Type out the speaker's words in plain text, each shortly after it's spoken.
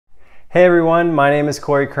Hey everyone, my name is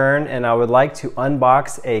Cory Keirn and I would like to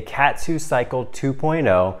unbox a KAATSU Cycle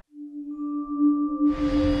 2.0.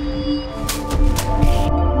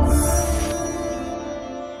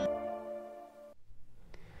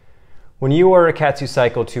 When you order a KAATSU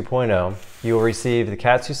Cycle 2.0, you will receive the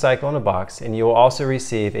KAATSU Cycle in a box and you will also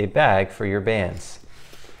receive a bag for your bands.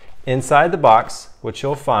 Inside the box, what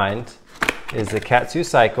you'll find is the KAATSU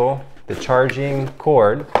Cycle, the charging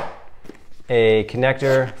cord, a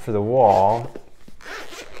connector for the wall,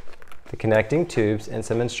 the connecting tubes, and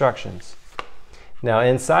some instructions. Now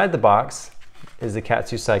inside the box is the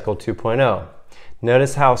KAATSU Cycle 2.0.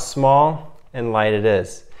 Notice how small and light it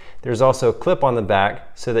is. There's also a clip on the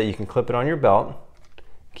back so that you can clip it on your belt,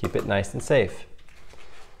 keep it nice and safe.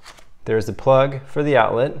 There's a plug for the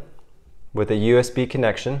outlet with a USB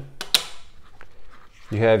connection.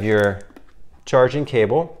 You have your charging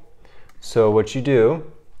cable. So what you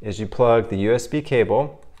do is you plug the USB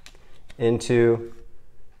cable into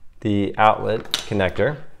the outlet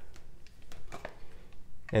connector,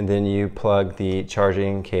 and then you plug the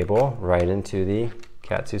charging cable right into the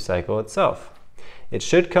KAATSU Cycle itself. It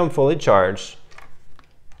should come fully charged,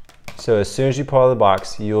 so as soon as you pull out of the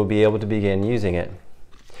box, you will be able to begin using it.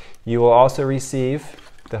 You will also receive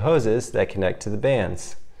the hoses that connect to the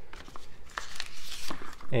bands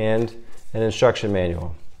and an instruction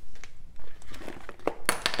manual.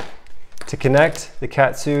 To connect the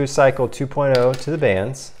KAATSU Cycle 2.0 to the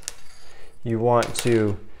bands, you want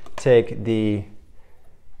to take the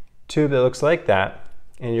tube that looks like that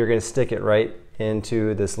and you're going to stick it right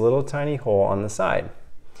into this little tiny hole on the side.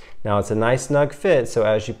 Now it's a nice snug fit, so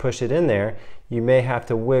as you push it in there, you may have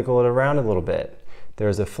to wiggle it around a little bit.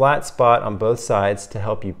 There's a flat spot on both sides to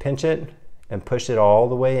help you pinch it and push it all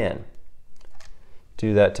the way in.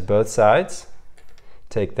 Do that to both sides.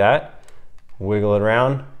 Take that, wiggle it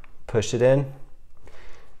around, push it in,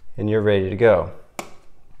 and you're ready to go.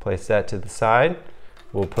 Place that to the side.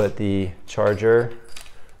 We'll put the charger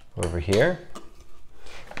over here.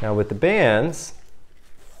 Now with the bands,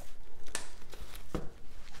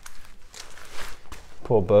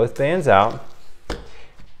 pull both bands out,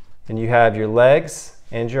 and you have your legs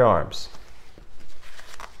and your arms.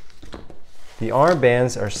 The arm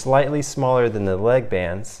bands are slightly smaller than the leg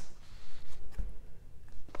bands.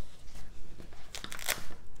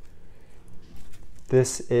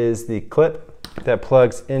 This is the clip that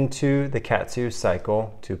plugs into the KAATSU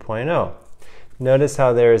Cycle 2.0. Notice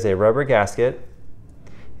how there is a rubber gasket.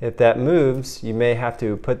 If that moves, you may have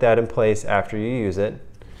to put that in place after you use it,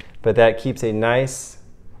 but that keeps a nice,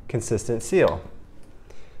 consistent seal.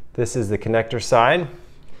 This is the connector side,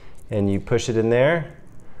 and you push it in there,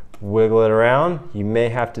 wiggle it around. You may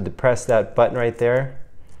have to depress that button right there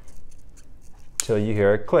till you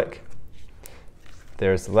hear a click.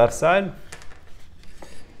 There's the left side.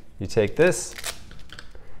 You take this,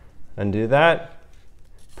 undo that,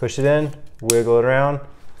 push it in, wiggle it around,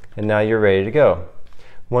 and now you're ready to go.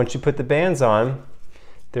 Once you put the bands on,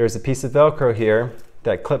 there's a piece of Velcro here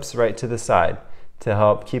that clips right to the side to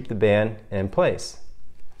help keep the band in place.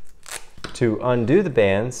 To undo the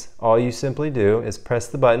bands, all you simply do is press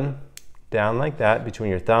the button down like that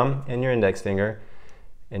between your thumb and your index finger,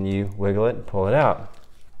 and you wiggle it and pull it out.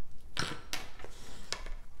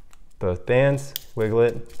 Both bands, wiggle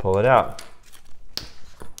it, pull it out.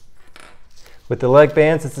 With the leg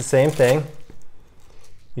bands, it's the same thing.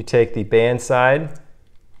 You take the band side,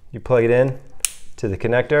 you plug it in to the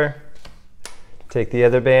connector, take the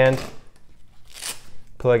other band,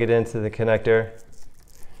 plug it into the connector,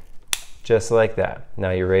 just like that. Now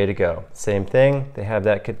you're ready to go. Same thing, they have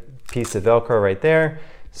that piece of Velcro right there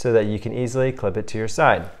so that you can easily clip it to your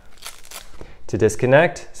side. To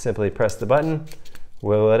disconnect, simply press the button,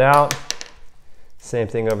 wiggle it out. Same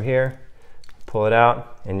thing over here, pull it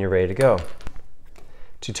out, and you're ready to go.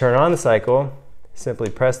 To turn on the cycle, simply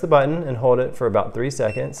press the button and hold it for about 3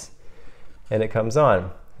 seconds, and it comes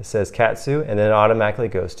on. It says KAATSU, and then it automatically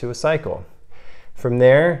goes to a cycle. From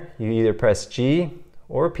there, you either press G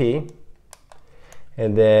or P,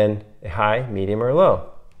 and then a high, medium, or low.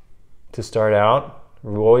 To start out,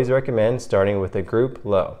 we always recommend starting with a group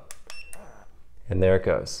low. And there it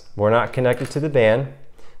goes. We're not connected to the band,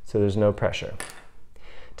 so there's no pressure.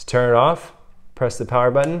 To turn it off, press the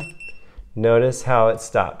power button. Notice how it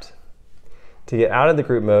stopped. To get out of the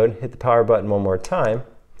group mode, hit the power button one more time,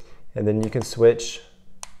 and then you can switch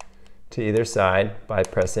to either side by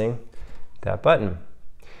pressing that button.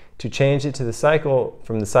 To change it to the cycle,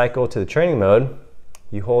 from the cycle to the training mode,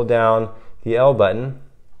 you hold down the L button,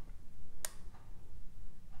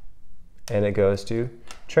 and it goes to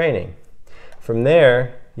training. From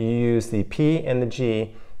there, you use the P and the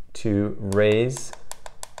G to raise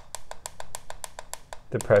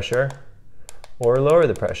the pressure or lower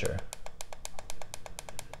the pressure.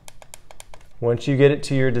 Once you get it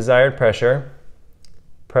to your desired pressure,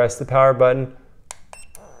 press the power button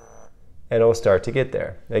and it'll start to get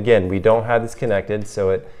there. Again, we don't have this connected,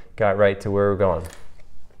 so it got right to where we're going.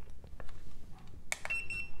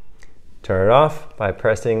 Turn it off by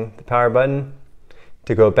pressing the power button.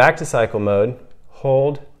 To go back to cycle mode,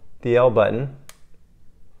 hold the L button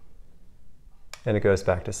and it goes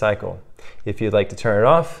back to cycle. If you'd like to turn it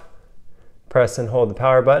off, press and hold the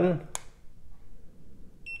power button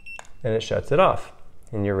and it shuts it off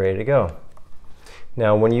and you're ready to go.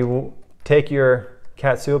 Now when you take your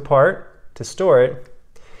KAATSU apart to store it,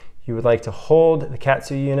 you would like to hold the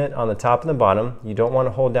KAATSU unit on the top and the bottom. You don't want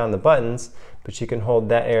to hold down the buttons, but you can hold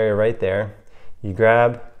that area right there. You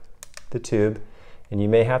grab the tube and you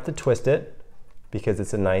may have to twist it because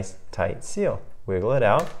it's a nice tight seal. Wiggle it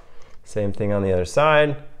out. Same thing on the other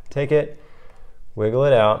side. Take it, wiggle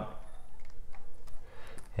it out,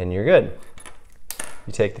 and you're good.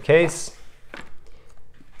 You take the case,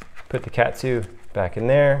 put the KAATSU back in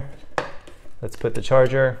there. Let's put the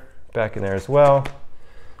charger back in there as well.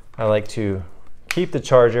 I like to keep the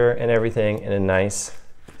charger and everything in a nice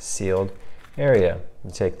sealed area.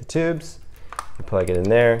 You take the tubes, you plug it in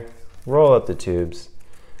there, roll up the tubes,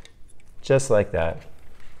 just like that,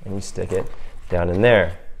 and you stick it down in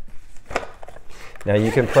there. Now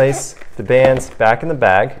you can place the bands back in the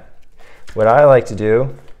bag. What I like to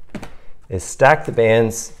do is stack the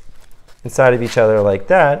bands inside of each other like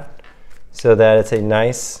that so that it's a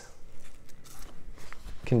nice,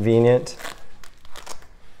 convenient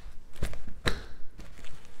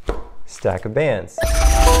stack of bands.